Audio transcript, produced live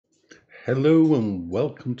Hello and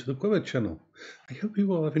welcome to the Weather channel. I hope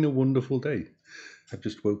you are having a wonderful day. I've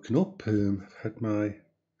just woken up, I've had my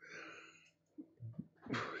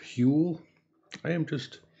fuel. I am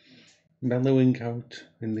just mellowing out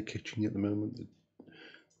in the kitchen at the moment.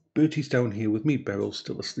 Bertie's down here with me, Beryl's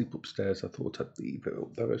still asleep upstairs. I thought I'd leave her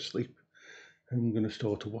up there asleep. I'm going to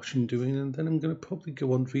start a washing doing and then I'm going to probably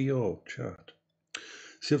go on VRchat.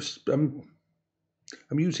 So I'm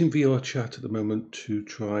using VRchat at the moment to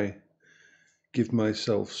try give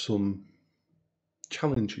myself some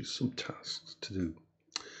challenges, some tasks to do.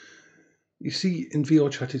 You see, in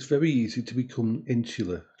VRchat, it's very easy to become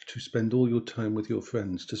insular, to spend all your time with your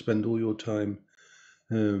friends, to spend all your time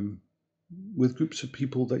with groups of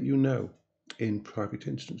people that you know in private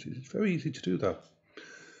instances. It's very easy to do that.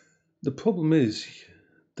 The problem is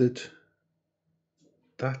that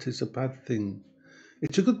that is a bad thing.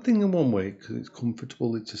 It's a good thing in one way because it's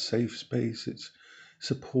comfortable, it's a safe space, it's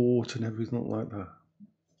support and everything like that.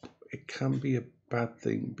 It can be a bad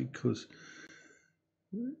thing because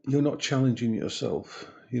you're not challenging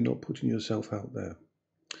yourself, you're not putting yourself out there.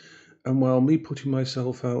 And while me putting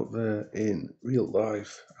myself out there in real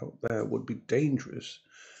life out there would be dangerous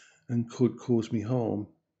and could cause me harm,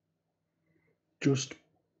 just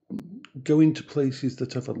going to places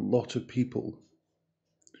that have a lot of people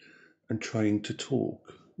and trying to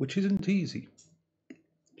talk, which isn't easy.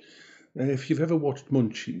 Now, if you've ever watched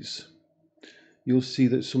Munchies, you'll see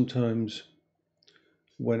that sometimes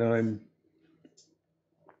when I'm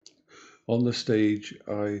on the stage,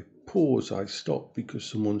 I pause, I stop because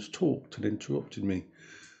someone's talked and interrupted me.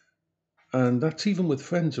 And that's even with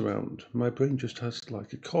friends around. My brain just has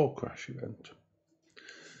like a car crash event.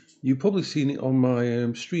 You've probably seen it on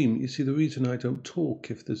my stream. You see, the reason I don't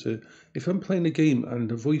talk, if I'm playing a game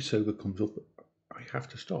and a voiceover comes up, I have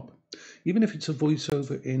to stop. Even if it's a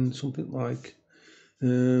voiceover in something like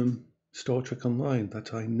Star Trek Online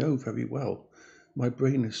that I know very well, my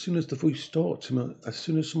brain, as soon as the voice starts, as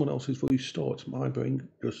soon as someone else's voice starts, my brain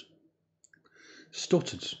just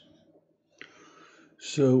stutters.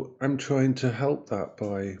 So I'm trying to help that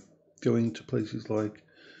by going to places like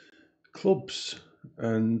clubs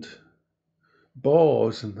and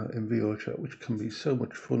bars and that in VRchat, which can be so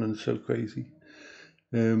much fun and so crazy.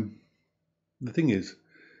 The thing is,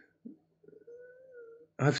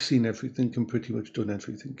 I've seen everything and pretty much done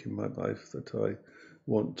everything in my life that I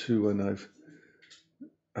want to, and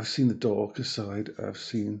I've seen the darker side, I've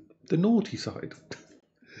seen the naughty side.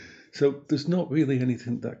 So there's not really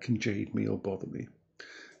anything that can jade me or bother me.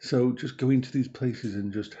 So just going to these places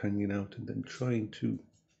and just hanging out and then trying to,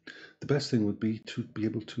 the best thing would be to be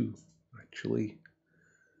able to actually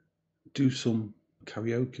do some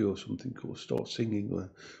karaoke or something or start singing.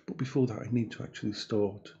 But before that, I need to actually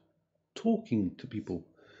start talking to people.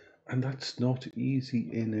 And that's not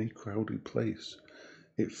easy in a crowded place.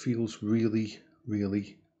 It feels really,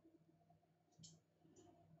 really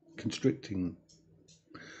constricting.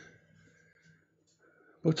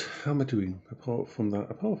 But how am I doing? Apart from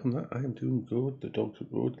that, I am doing good. The dogs are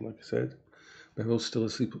good, like I said. Beryl's still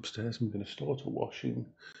asleep upstairs. I'm going to start a washing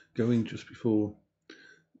going just before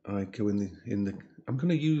I go in the. I'm going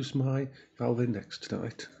to use my Valve Index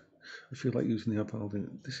tonight. I feel like using the Valve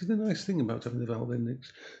Index. This is the nice thing about having the Valve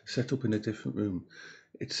Index set up in a different room.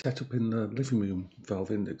 It's set up in the living room.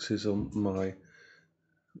 Valve Index is on my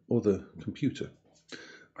other computer.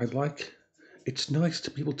 It's nice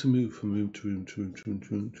to be able to move from room to room to room to room to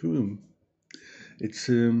room to room. It's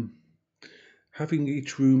having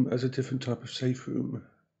each room as a different type of safe room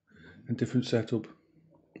and different setup.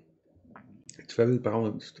 It's very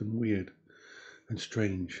balanced and weird and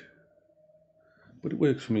strange, but it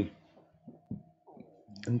works for me.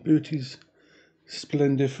 And Bertie's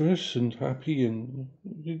splendiferous and happy, and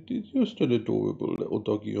you're just an adorable little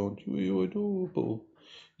doggy, aren't you? You're adorable.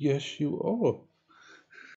 Yes, you are.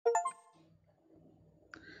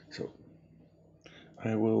 So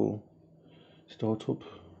I will start up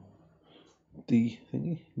the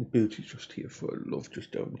thingy. Bertie's just here for a love,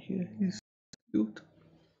 just down here. He's cute.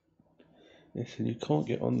 Yes, and you can't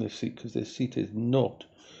get on this seat because this seat is not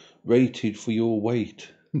rated for your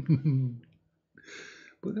weight.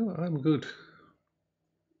 But no, I'm good.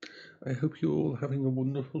 I hope you're all having a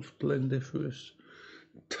wonderful, splendiferous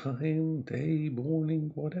time, day,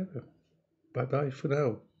 morning, whatever. Bye bye for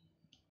now.